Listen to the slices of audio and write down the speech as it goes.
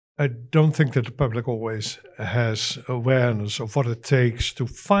I don't think that the public always has awareness of what it takes to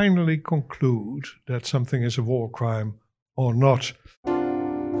finally conclude that something is a war crime or not.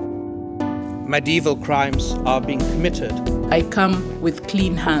 Medieval crimes are being committed. I come with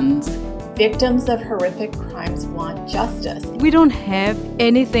clean hands. Victims of horrific crimes want justice. We don't have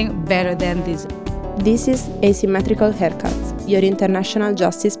anything better than this. This is Asymmetrical Haircuts, your international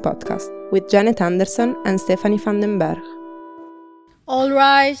justice podcast, with Janet Anderson and Stephanie van den Berg. All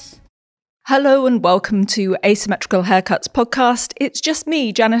rise. Hello and welcome to Asymmetrical Haircuts podcast. It's just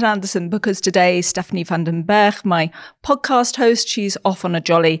me, Janet Anderson, because today Stephanie van den Berg, my podcast host, she's off on a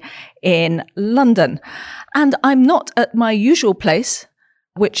jolly in London. And I'm not at my usual place,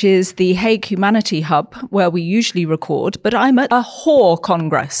 which is the Hague Humanity Hub, where we usually record, but I'm at a whore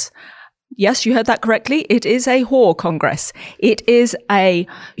congress. Yes, you heard that correctly. It is a whore congress. It is a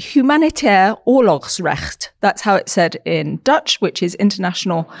Humanitarian Oorlogsrecht. That's how it's said in Dutch, which is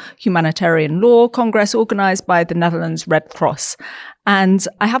International Humanitarian Law Congress, organized by the Netherlands Red Cross. And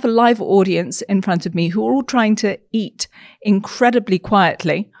I have a live audience in front of me who are all trying to eat incredibly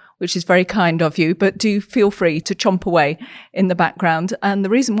quietly, which is very kind of you, but do feel free to chomp away in the background. And the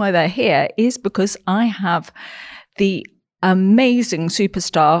reason why they're here is because I have the amazing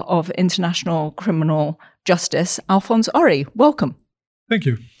superstar of international criminal justice, Alphons Orie. Welcome. Thank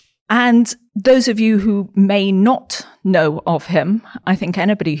you. And those of you who may not know of him, I think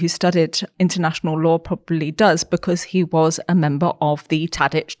anybody who studied international law probably does, because he was a member of the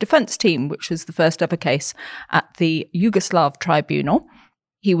Tadić defense team, which was the first ever case at the Yugoslav tribunal.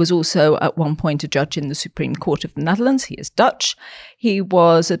 He was also at one point a judge in the Supreme Court of the Netherlands. He is Dutch. He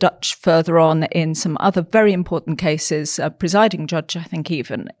was a Dutch further on in some other very important cases, a presiding judge, I think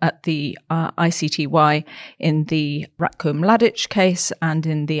even, at the ICTY in the Ratko Mladic case and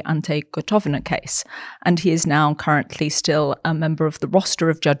in the Ante Gotovina case. And he is now currently still a member of the roster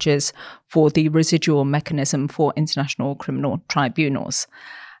of judges for the residual mechanism for international criminal tribunals.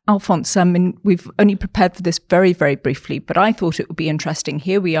 Alphons, I mean, we've only prepared for this very, very briefly, but I thought it would be interesting.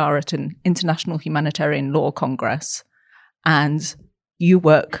 Here we are at an International Humanitarian Law Congress, and you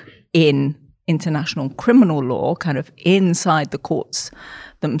work in international criminal law, kind of inside the courts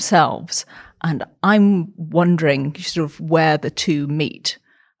themselves. And I'm wondering sort of where the two meet.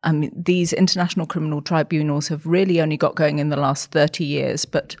 I mean, these international criminal tribunals have really only got going in the last 30 years,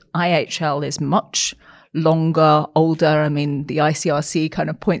 but IHL is much longer, older. I mean, the ICRC kind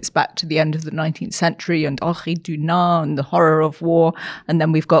of points back to the end of the 19th century and Henri Dunant and the horror of war. And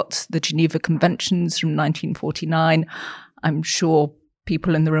then we've got the Geneva Conventions from 1949. I'm sure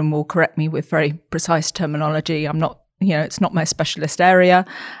people in the room will correct me with very precise terminology. I'm not, it's not my specialist area.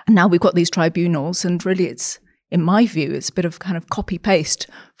 And now we've got these tribunals, and really it's, in my view, it's a bit of kind of copy paste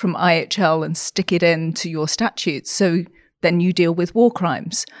from IHL and stick it into your statutes. So then you deal with war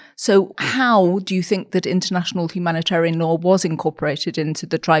crimes. So how do you think that international humanitarian law was incorporated into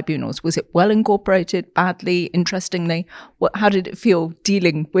the tribunals? Was it well incorporated, badly, interestingly? How did it feel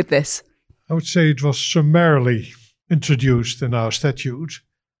dealing with this? I would say it was summarily introduced in our statute.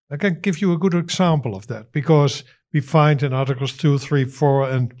 I can give you a good example of that, because we find in Articles 2, 3, 4,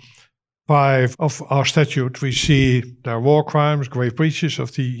 and 5 of our statute, we see there are war crimes, grave breaches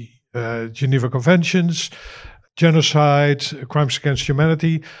of the Geneva Conventions, genocide, crimes against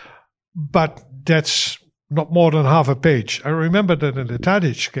humanity, but that's not more than half a page. I remember that in the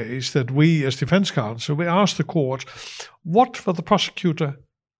Tadić case, that we as defense counsel, we asked the court, what will the prosecutor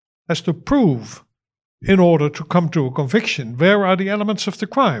has to prove in order to come to a conviction? Where are the elements of the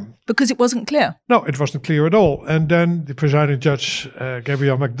crime? Because it wasn't clear. No, it wasn't clear at all. And then the presiding judge,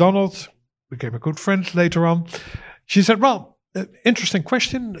 Gabrielle MacDonald, became a good friend later on. She said, well, interesting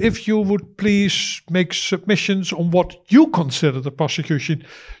question. If you would please make submissions on what you consider the prosecution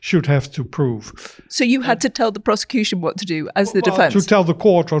should have to prove. So you had to tell the prosecution what to do as the defense? To tell the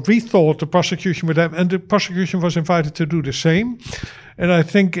court what we thought the prosecution would have, and the prosecution was invited to do the same. And I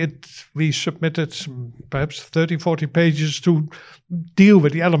think we submitted perhaps 30, 40 pages to deal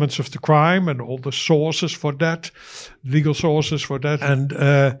with the elements of the crime and all the sources for that, legal sources for that. And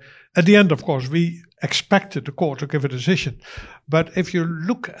at the end, of course, we expected the court to give a decision. But if you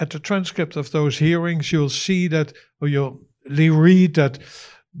look at the transcript of those hearings, you'll see that, or you'll read that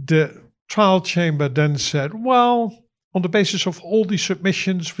the trial chamber then said, well, on the basis of all these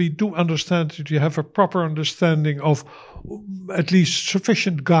submissions, we do understand that you have a proper understanding of at least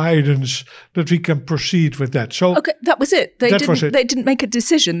sufficient guidance that we can proceed with that. So okay, that was it. They didn't make a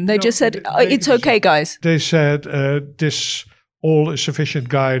decision. They just said, it's okay, guys. They said this all is sufficient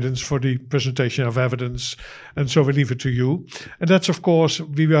guidance for the presentation of evidence, and so we leave it to you. And that's, of course,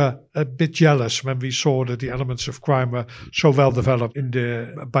 we were a bit jealous when we saw that the elements of crime were so well developed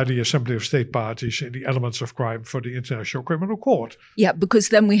by the Assembly of State Parties in the elements of crime for the International Criminal Court. Yeah, because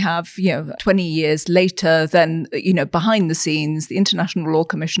then we have, 20 years later, then, behind the scenes, the International Law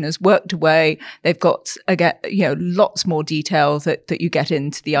Commissioners worked away. They've got, again, lots more detail that you get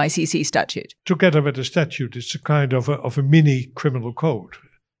into the ICC statute. Together with the statute, it's a kind of a mini criminal code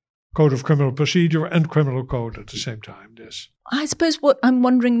of criminal procedure and criminal code at the same time. Yes. I suppose what I'm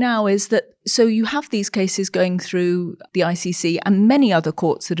wondering now is that, so you have these cases going through the ICC and many other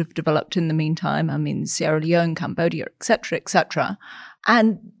courts that have developed in the meantime. I mean, Sierra Leone, Cambodia, etc., etc.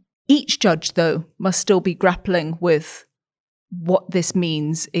 And each judge, though, must still be grappling with what this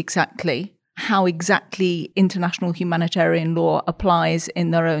means exactly, how exactly international humanitarian law applies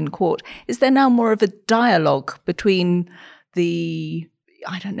in their own court. Is there now more of a dialogue between the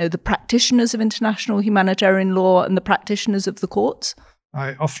practitioners of international humanitarian law and the practitioners of the courts?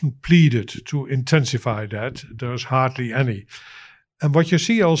 I often pleaded to intensify that. There's hardly any. And what you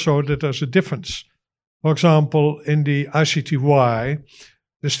see also that there's a difference. For example, in the ICTY,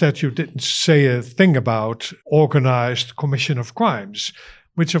 the statute didn't say a thing about organized commission of crimes,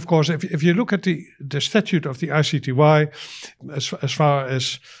 which, of course, if you look at the statute of the ICTY, as far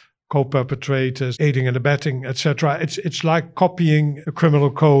as co-perpetrators, aiding and abetting, etc., it's like copying a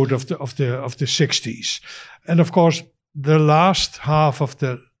criminal code of the 60s. And of course, the last half of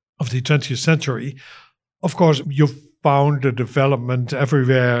the 20th century, of course, you found the development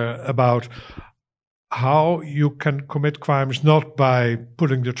everywhere about how you can commit crimes not by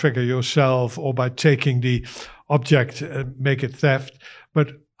pulling the trigger yourself or by taking the object and make it theft,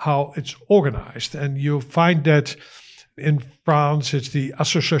 but how it's organized. And you find that in France, it's the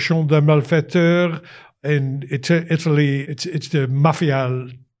Association des Malfaiteurs. In Italy, it's the mafia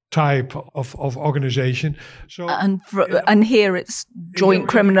type of organization. So and here it's joint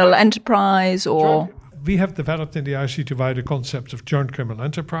criminal enterprise, or we have developed in the ICTY the concept of joint criminal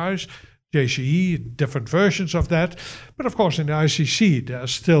enterprise, JCE, different versions of that. But of course, in the ICC, they're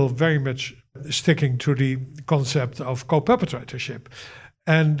still very much sticking to the concept of co-perpetratorship.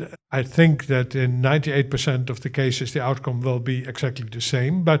 And I think that in 98% of the cases, the outcome will be exactly the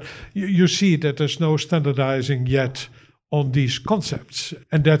same. But you see that there's no standardizing yet on these concepts.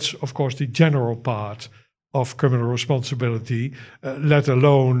 And that's, of course, the general part of criminal responsibility, let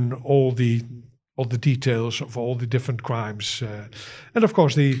alone all the details of all the different crimes. And of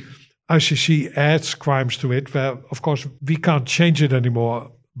course, the ICC adds crimes to it, where, of course, we can't change it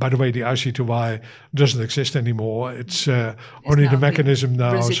anymore. By the way, the ICTY doesn't exist anymore. It's only the mechanism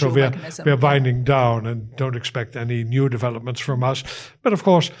now. So we're winding down and don't expect any new developments from us. But of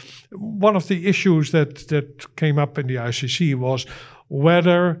course, one of the issues that came up in the ICC was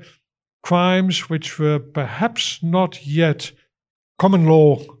whether crimes which were perhaps not yet common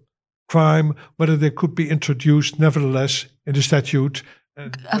law crime, whether they could be introduced nevertheless in the statute.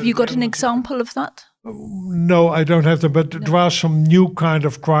 Have you got an example of that? No, I don't have them, but there are some new kind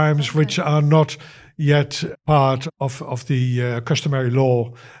of crimes which are not yet part of the customary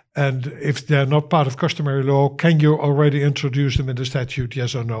law. And if they're not part of customary law, can you already introduce them in the statute,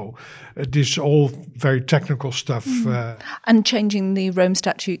 yes or no? This is all very technical stuff. And changing the Rome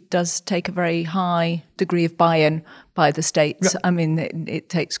Statute does take a very high degree of buy-in by the states. Yeah. I mean, it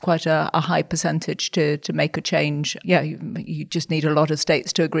takes quite a high percentage to make a change. Yeah, you just need a lot of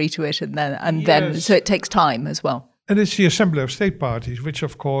states to agree to it, and then so it takes time as well. And it's the Assembly of State Parties, which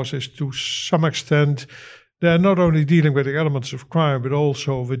of course is to some extent, they're not only dealing with the elements of crime, but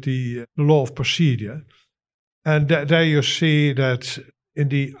also with the law of procedure. And there you see that in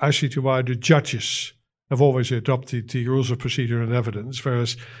the ICTY, the judges have always adopted the rules of procedure and evidence,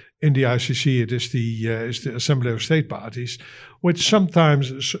 whereas in the ICC, it is the Assembly of State Parties, with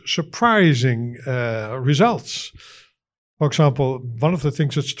sometimes surprising results. For example, one of the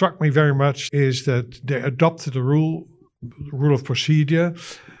things that struck me very much is that they adopted a rule of procedure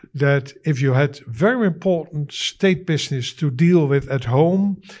that if you had very important state business to deal with at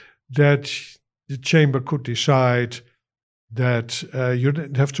home, that the chamber could decide that you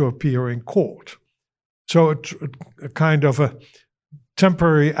didn't have to appear in court. So a kind of a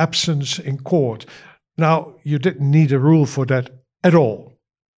temporary absence in court. Now, you didn't need a rule for that at all.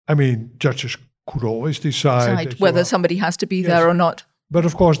 I mean, judges could always decide whether somebody has to be there or not. But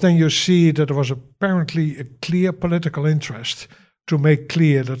of course, then you see that there was apparently a clear political interest to make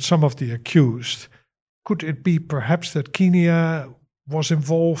clear that some of the accused, could it be perhaps that Kenya was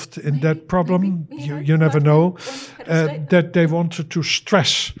involved in that problem? You never know. That they wanted to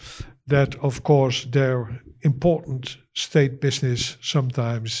stress that, of course, their important state business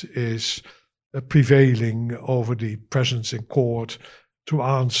sometimes is prevailing over the presence in court to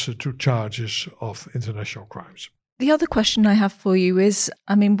answer to charges of international crimes. The other question I have for you is,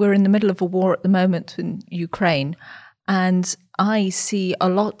 we're in the middle of a war at the moment in Ukraine, and I see a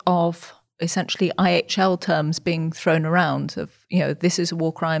lot of essentially IHL terms being thrown around of, this is a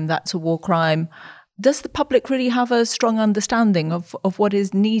war crime, that's a war crime. Does the public really have a strong understanding of what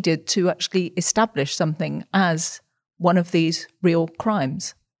is needed to actually establish something as one of these real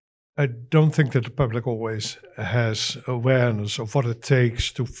crimes? I don't think that the public always has awareness of what it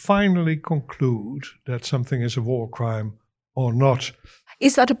takes to finally conclude that something is a war crime or not.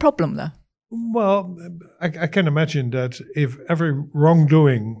 Is that a problem, though? Well, I can imagine that if every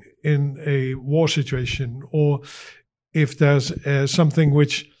wrongdoing in a war situation, or if there's something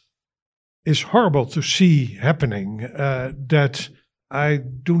which is horrible to see happening, that I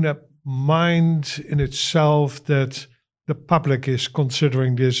do not mind in itself that the public is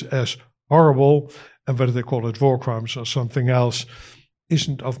considering this as horrible, and whether they call it war crimes or something else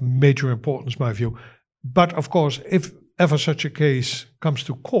isn't of major importance, my view. But of course, if ever such a case comes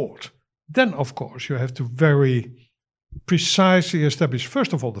to court, then of course you have to very precisely establish,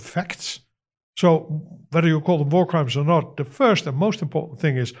 first of all, the facts. So whether you call them war crimes or not, the first and most important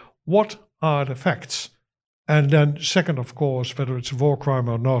thing is, what are the facts? And then second, of course, whether it's a war crime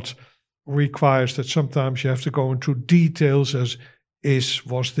or not, requires that sometimes you have to go into details as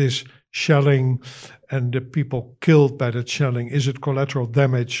was this shelling and the people killed by that shelling, is it collateral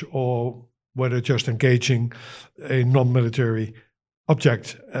damage or were they just engaging a non-military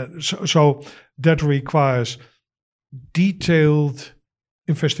object? So that requires detailed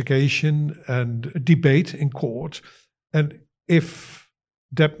investigation and debate in court. And if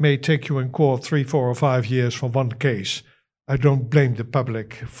that may take you in court 3, 4 or 5 years for one case, I don't blame the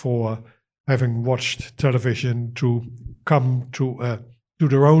public for having watched television to come to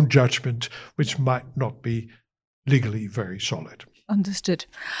their own judgment, which might not be legally very solid. Understood.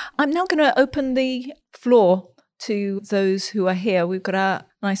 I'm now going to open the floor to those who are here. We've got a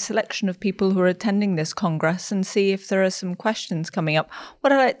nice selection of people who are attending this Congress, and see if there are some questions coming up.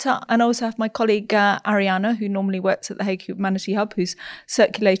 What I'd like to, and I also have my colleague Ariana, who normally works at the Hague Humanity Hub, who's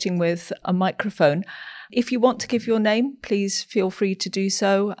circulating with a microphone. If you want to give your name, please feel free to do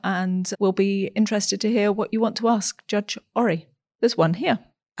so, and we'll be interested to hear what you want to ask Judge Orie. There's one here.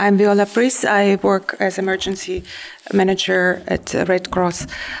 I'm Viola Pris. I work as emergency manager at Red Cross.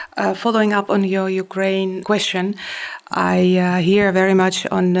 Following up on your Ukraine question, I hear very much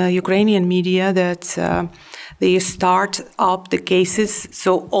on Ukrainian media that they start up the cases.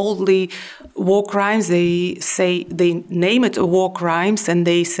 So all the war crimes, they name it war crimes, and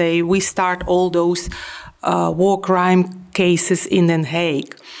they say we start all those war crime cases in The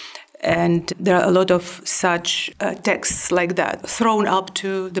Hague. And there are a lot of such texts like that thrown up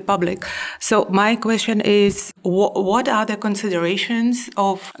to the public. So my question is, what are the considerations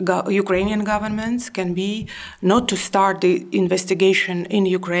of Ukrainian governments can be not to start the investigation in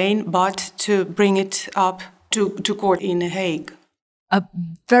Ukraine, but to bring it up to court in The Hague? A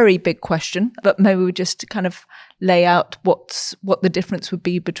very big question, but maybe we just kind of lay out what the difference would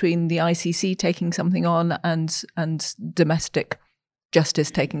be between the ICC taking something on and domestic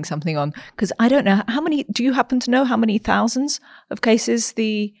justice taking something on. Because I don't know, do you happen to know how many thousands of cases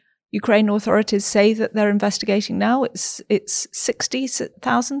the Ukraine authorities say that they're investigating now? It's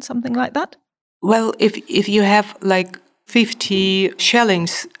 60,000, something like that? Well, if you have like 50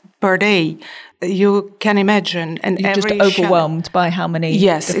 shellings per day, you can imagine, and you're just overwhelmed by how many.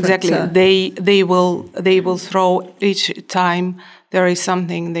 Yes, exactly. They will throw each time there is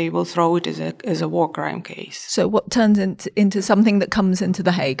something, they will throw it as a war crime case. So what turns into something that comes into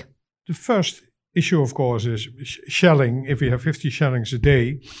The Hague? The first issue, of course, is shelling. If you have 50 shellings a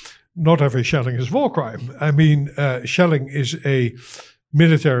day, not every shelling is war crime. I mean, shelling is a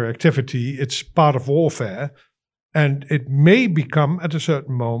military activity. It's part of warfare. And it may become, at a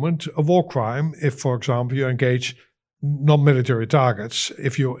certain moment, a war crime if, for example, you engage non-military targets.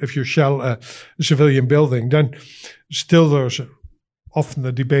 If you shell a civilian building, then still there's often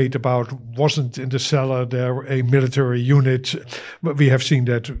a debate about, wasn't in the cellar there a military unit? But we have seen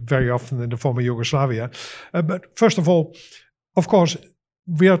that very often in the former Yugoslavia. But first of all, of course,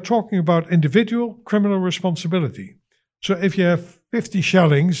 we are talking about individual criminal responsibility. So if you have 50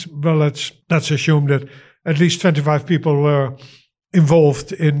 shellings, well, let's assume that at least 25 people were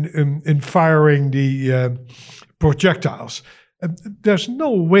involved in firing the projectiles. There's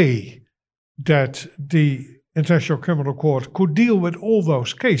no way that the International Criminal Court could deal with all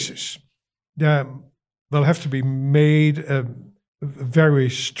those cases. There will have to be made a very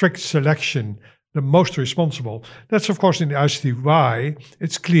strict selection the most responsible. That's, of course, in the ICTY,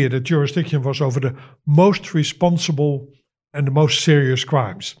 it's clear that jurisdiction was over the most responsible and the most serious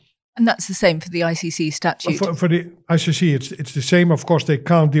crimes. And that's the same for the ICC statute. For the ICC, it's the same. Of course, they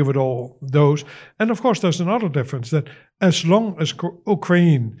can't deal with all those. And of course, there's another difference, that as long as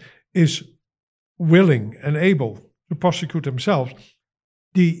Ukraine is willing and able to prosecute themselves,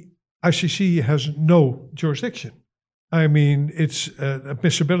 the ICC has no jurisdiction. I mean, it's an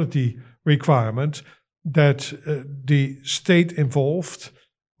admissibility requirement that the state involved,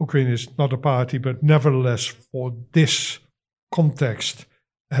 Ukraine is not a party, but nevertheless for this context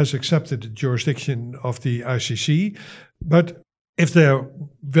has accepted the jurisdiction of the ICC. But if they're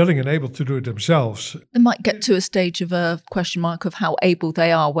willing and able to do it themselves, they might get to a stage of a question mark of how able they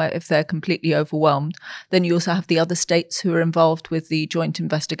are, where if they're completely overwhelmed. Then you also have the other states who are involved with the joint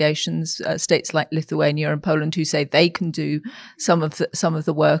investigations, states like Lithuania and Poland, who say they can do some of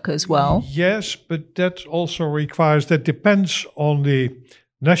the work as well. Yes, but that also requires, that depends on the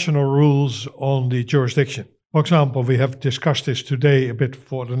national rules on the jurisdiction. For example, we have discussed this today a bit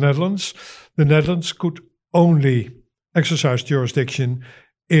for the Netherlands. The Netherlands could only exercise jurisdiction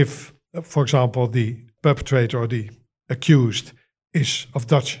if, for example, the perpetrator or the accused is of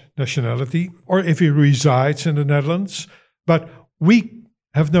Dutch nationality, or if he resides in the Netherlands. But we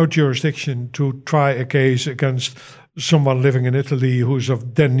have no jurisdiction to try a case against someone living in Italy who's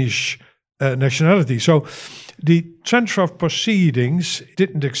of Danish nationality. So the transfer of proceedings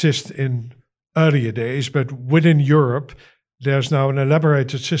didn't exist in earlier days, but within Europe, there's now an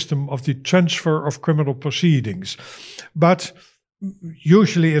elaborated system of the transfer of criminal proceedings. But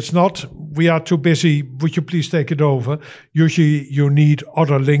usually it's not, we are too busy, would you please take it over? Usually you need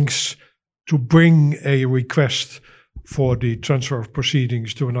other links to bring a request for the transfer of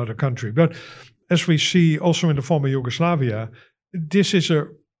proceedings to another country. But as we see also in the former Yugoslavia, this is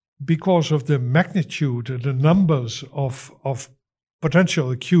because of the magnitude, the numbers of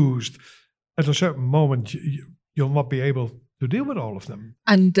potential accused, at a certain moment, you'll not be able to deal with all of them.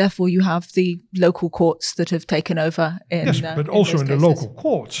 And therefore you have the local courts that have taken over in But also in the local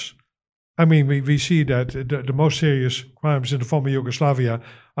courts. I mean, we see that the most serious crimes in the former Yugoslavia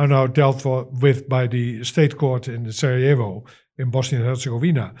are now dealt with by the state court in Sarajevo, in Bosnia and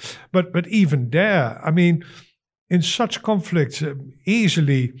Herzegovina. But even there, I mean, in such conflicts,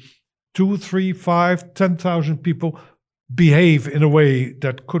 easily 2, 3, 5, 10,000 people behave in a way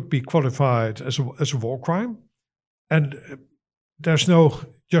that could be qualified as a war crime, and there's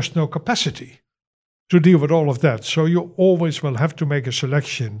just no capacity to deal with all of that. So you always will have to make a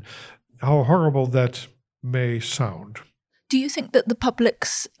selection, how horrible that may sound. Do you think that the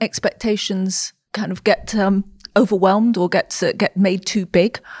public's expectations kind of get overwhelmed or get made too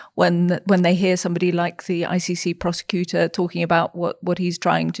big when they hear somebody like the ICC prosecutor talking about what he's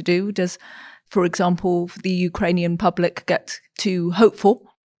trying to do? Does, for example, the Ukrainian public get too hopeful?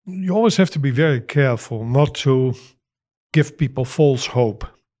 You always have to be very careful not to give people false hope,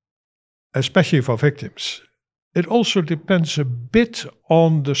 especially for victims. It also depends a bit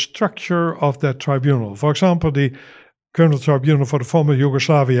on the structure of that tribunal. For example, the Criminal Tribunal for the former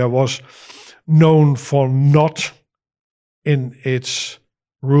Yugoslavia was known for not, in its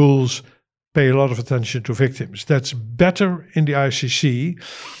rules, pay a lot of attention to victims. That's better in the ICC,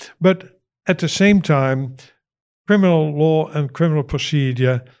 but at the same time, criminal law and criminal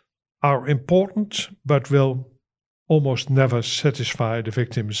procedure are important, but will almost never satisfy the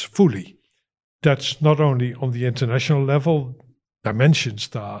victims fully. That's not only on the international level, dimensions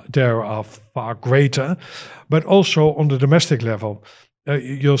there are far greater, but also on the domestic level.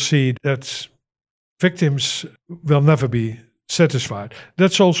 You'll see that victims will never be satisfied.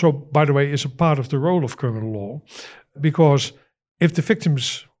 That's also, by the way, is a part of the role of criminal law, because if the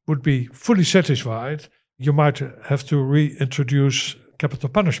victims would be fully satisfied, you might have to reintroduce capital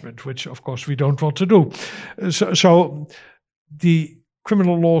punishment, which of course we don't want to do. So the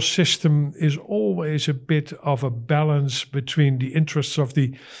criminal law system is always a bit of a balance between the interests of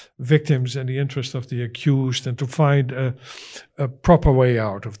the victims and the interests of the accused, and to find a proper way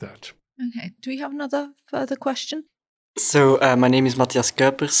out of that. Okay. Do we have another further question? So my name is Matthias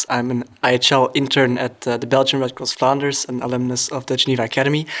Kuipers. I'm an IHL intern at the Belgian Red Cross Flanders, an alumnus of the Geneva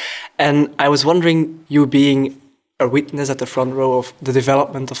Academy. And I was wondering, you being a witness at the front row of the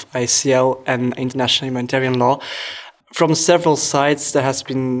development of ICL and international humanitarian law, from several sides there has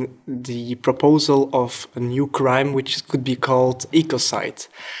been the proposal of a new crime which could be called ecocide.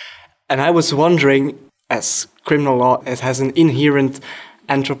 And I was wondering, as criminal law, it has an inherent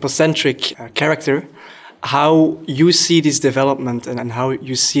anthropocentric character, how you see this development and how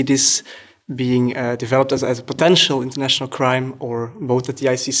you see this being developed as a potential international crime, or both at the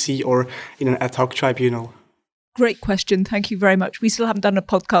ICC or in an ad hoc tribunal? Great question. Thank you very much. We still haven't done a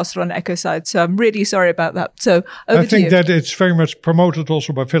podcast on ecocide, so I'm really sorry about that. So over to you. I think that it's very much promoted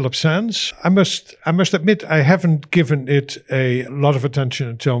also by Philip Sands. I must admit I haven't given it a lot of attention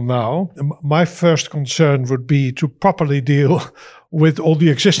until now. My first concern would be to properly deal with all the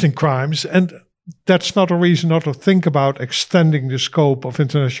existing crimes, and that's not a reason not to think about extending the scope of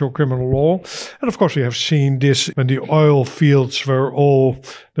international criminal law. And of course, we have seen this when the oil fields were all,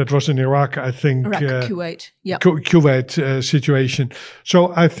 that was in Iraq, I think. Kuwait. Yeah. Kuwait situation.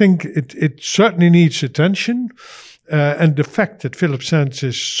 So I think it certainly needs attention. And the fact that Philip Sands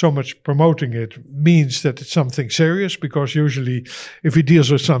is so much promoting it means that it's something serious, because usually if he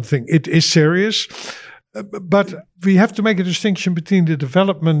deals with something, it is serious. But we have to make a distinction between the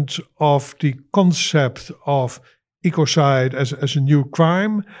development of the concept of ecocide as a new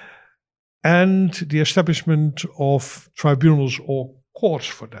crime and the establishment of tribunals or courts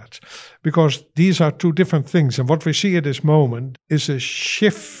for that. Because these are two different things. And what we see at this moment is a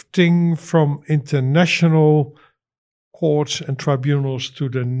shifting from international courts and tribunals to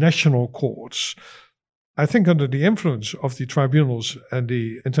the national courts. I think under the influence of the tribunals and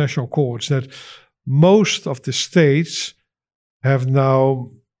the international courts that most of the states have now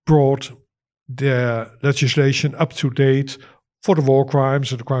brought their legislation up to date for the war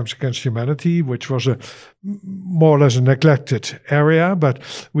crimes and the crimes against humanity, which was a more or less a neglected area. But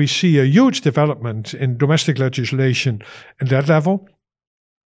we see a huge development in domestic legislation at that level.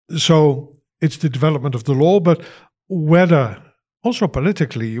 So it's the development of the law, but whether, also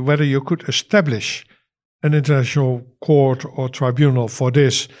politically, whether you could establish an international court or tribunal for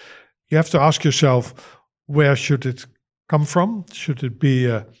this, you have to ask yourself, where should it come from? Should it be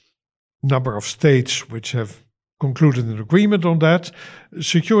a number of states which have concluded an agreement on that?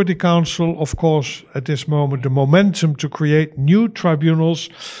 Security Council, of course, at this moment, the momentum to create new tribunals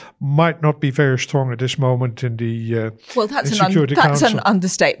might not be very strong at this moment in the Security Council. That's an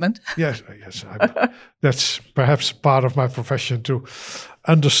understatement. Yes. That's perhaps part of my profession, to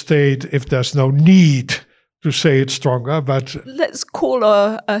understate if there's no need to say it's stronger, but let's call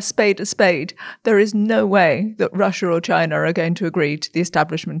a spade a spade. There is no way that Russia or China are going to agree to the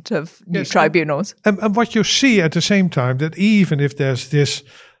establishment of new tribunals. And what you see at the same time, that even if there's this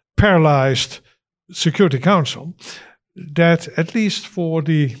paralyzed Security Council, that at least for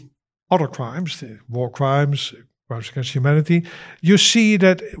the other crimes, the war crimes, crimes against humanity, you see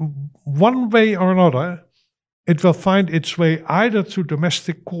that one way or another, it will find its way either to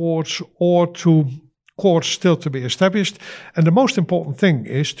domestic courts or to courts still to be established. And the most important thing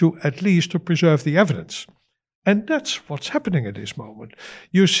is to at least to preserve the evidence. And that's what's happening at this moment.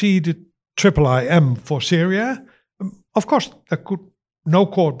 You see the IIIM for Syria. Of course, there could no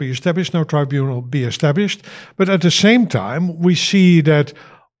court be established, no tribunal be established. But at the same time, we see that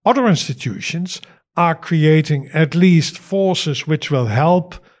other institutions are creating at least forces which will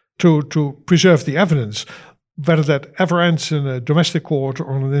help to preserve the evidence. Whether that ever ends in a domestic court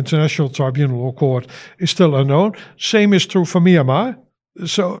or an international tribunal or court is still unknown. Same is true for Myanmar.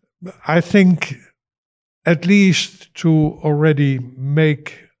 So I think at least to already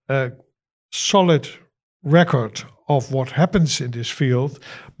make a solid record of what happens in this field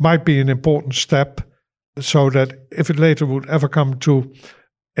might be an important step, so that if it later would ever come to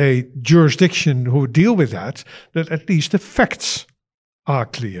a jurisdiction who would deal with that at least the facts are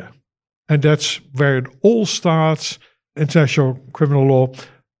clear. And that's where it all starts, international criminal law.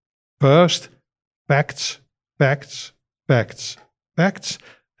 First, facts, facts, facts, facts,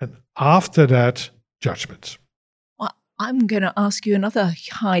 and after that, judgments. Well, I'm going to ask you another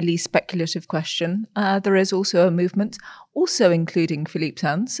highly speculative question. There is also a movement, also including Philippe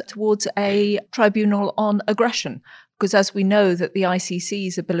Sands, towards a tribunal on aggression. Because as we know that the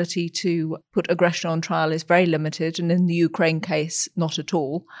ICC's ability to put aggression on trial is very limited, and in the Ukraine case, not at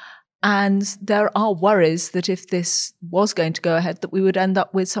all. And there are worries that if this was going to go ahead, that we would end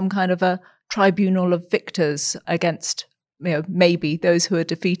up with some kind of a tribunal of victors against, maybe those who are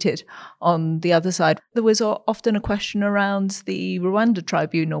defeated on the other side. There was often a question around the Rwanda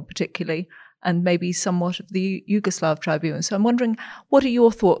tribunal particularly, and maybe somewhat of the Yugoslav tribunal. So I'm wondering, what are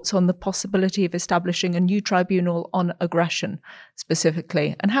your thoughts on the possibility of establishing a new tribunal on aggression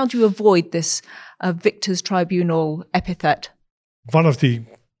specifically? And how do you avoid this victors tribunal epithet? One of the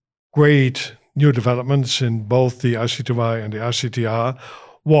great new developments in both the ICTY and the ICTR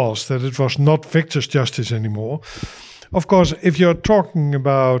was that it was not victors' justice anymore. Of course, if you're talking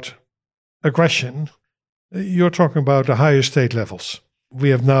about aggression, you're talking about the higher state levels. We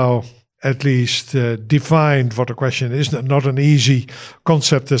have now at least defined what a question is. Not an easy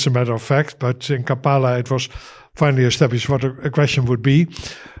concept, as a matter of fact, but in Kampala it was finally established what a question would be.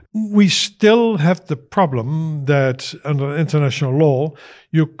 We still have the problem that under international law,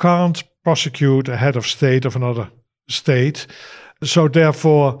 you can't prosecute a head of state of another state. So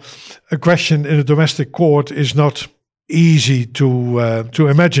therefore, aggression in a domestic court is not easy to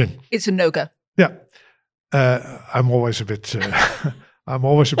imagine. It's a no-go. Yeah, I'm always a bit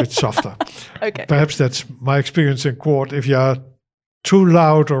softer. Okay. Perhaps that's my experience in court. If you are too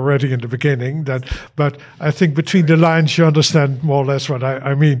loud already in the beginning, but I think between the lines you understand more or less what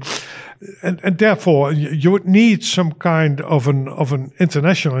I mean. And therefore, you would need some kind of an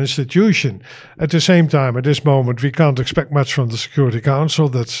international institution. At the same time, at this moment, we can't expect much from the Security Council.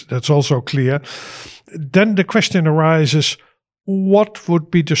 That's also clear. Then the question arises, what would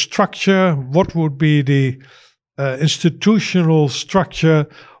be the structure? What would be the institutional structure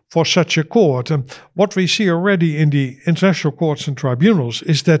for such a court? And what we see already in the international courts and tribunals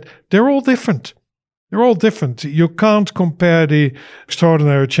is that they're all different. They're all different. You can't compare the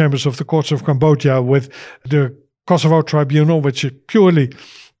extraordinary chambers of the courts of Cambodia with the Kosovo tribunal, which is purely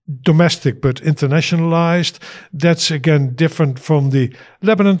domestic but internationalized. That's again different from the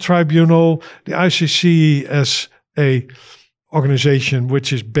Lebanon tribunal, the ICC as a organization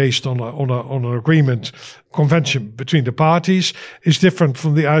which is based on an agreement, convention between the parties, is different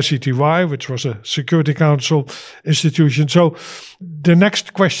from the ICTY, which was a Security Council institution. So the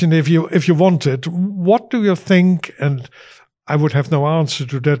next question, if you want it, what do you think, and I would have no answer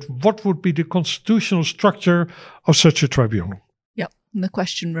to that, what would be the constitutional structure of such a tribunal? Yep, and the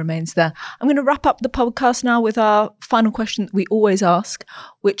question remains there. I'm going to wrap up the podcast now with our final question that we always ask,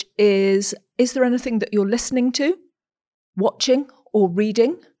 which is there anything that you're listening to, watching or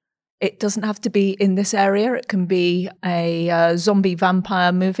reading? It doesn't have to be in this area. It can be a zombie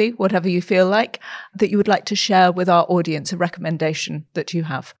vampire movie, whatever you feel like, that you would like to share with our audience, a recommendation that you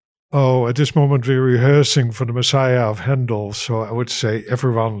have. Oh, at this moment we're rehearsing for the Messiah of Handel. So I would say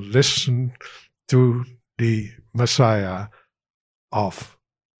everyone listen to the Messiah of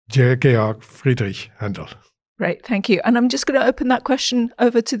Georg Friedrich Handel. Great, thank you. And I'm just going to open that question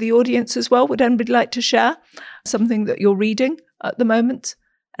over to the audience as well. Would anybody like to share something that you're reading at the moment?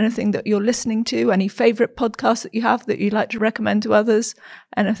 Anything that you're listening to? Any favourite podcasts that you have that you'd like to recommend to others?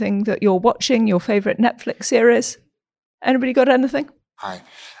 Anything that you're watching, your favourite Netflix series? Anybody got anything? Hi.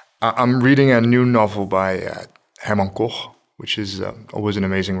 I'm reading a new novel by Herman Koch, which is always an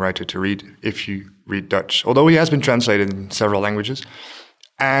amazing writer to read if you read Dutch, although he has been translated in several languages.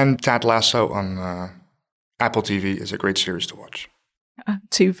 And Ted Lasso on Apple TV is a great series to watch.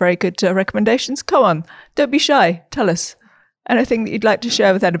 Two very good recommendations. Come on, don't be shy. Tell us anything that you'd like to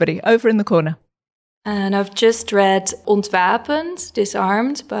share with anybody. Over in the corner. And I've just read Ontwapend,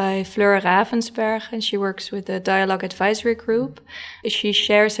 Disarmed by Fleur Ravensberg, and she works with the Dialogue Advisory Group. She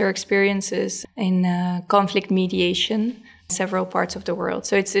shares her experiences in conflict mediation in several parts of the world.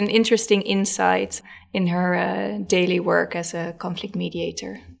 So it's an interesting insight in her daily work as a conflict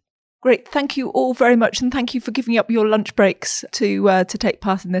mediator. Great. Thank you all very much. And thank you for giving up your lunch breaks to take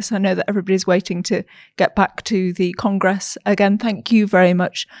part in this. I know that everybody's waiting to get back to the Congress. Again, thank you very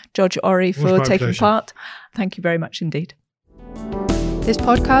much, Judge Orie, for taking part. Thank you very much indeed. This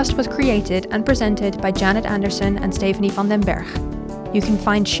podcast was created and presented by Janet Anderson and Stephanie van den Berg. You can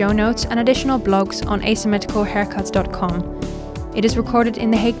find show notes and additional blogs on asymmetricalhaircuts.com. It is recorded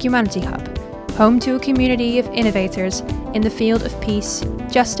in the Hague Humanity Hub, home to a community of innovators in the field of peace,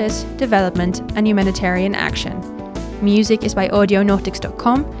 justice, development, and humanitarian action. Music is by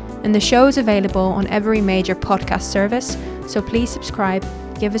audionautics.com, and the show is available on every major podcast service, so please subscribe,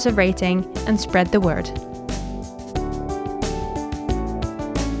 give us a rating, and spread the word.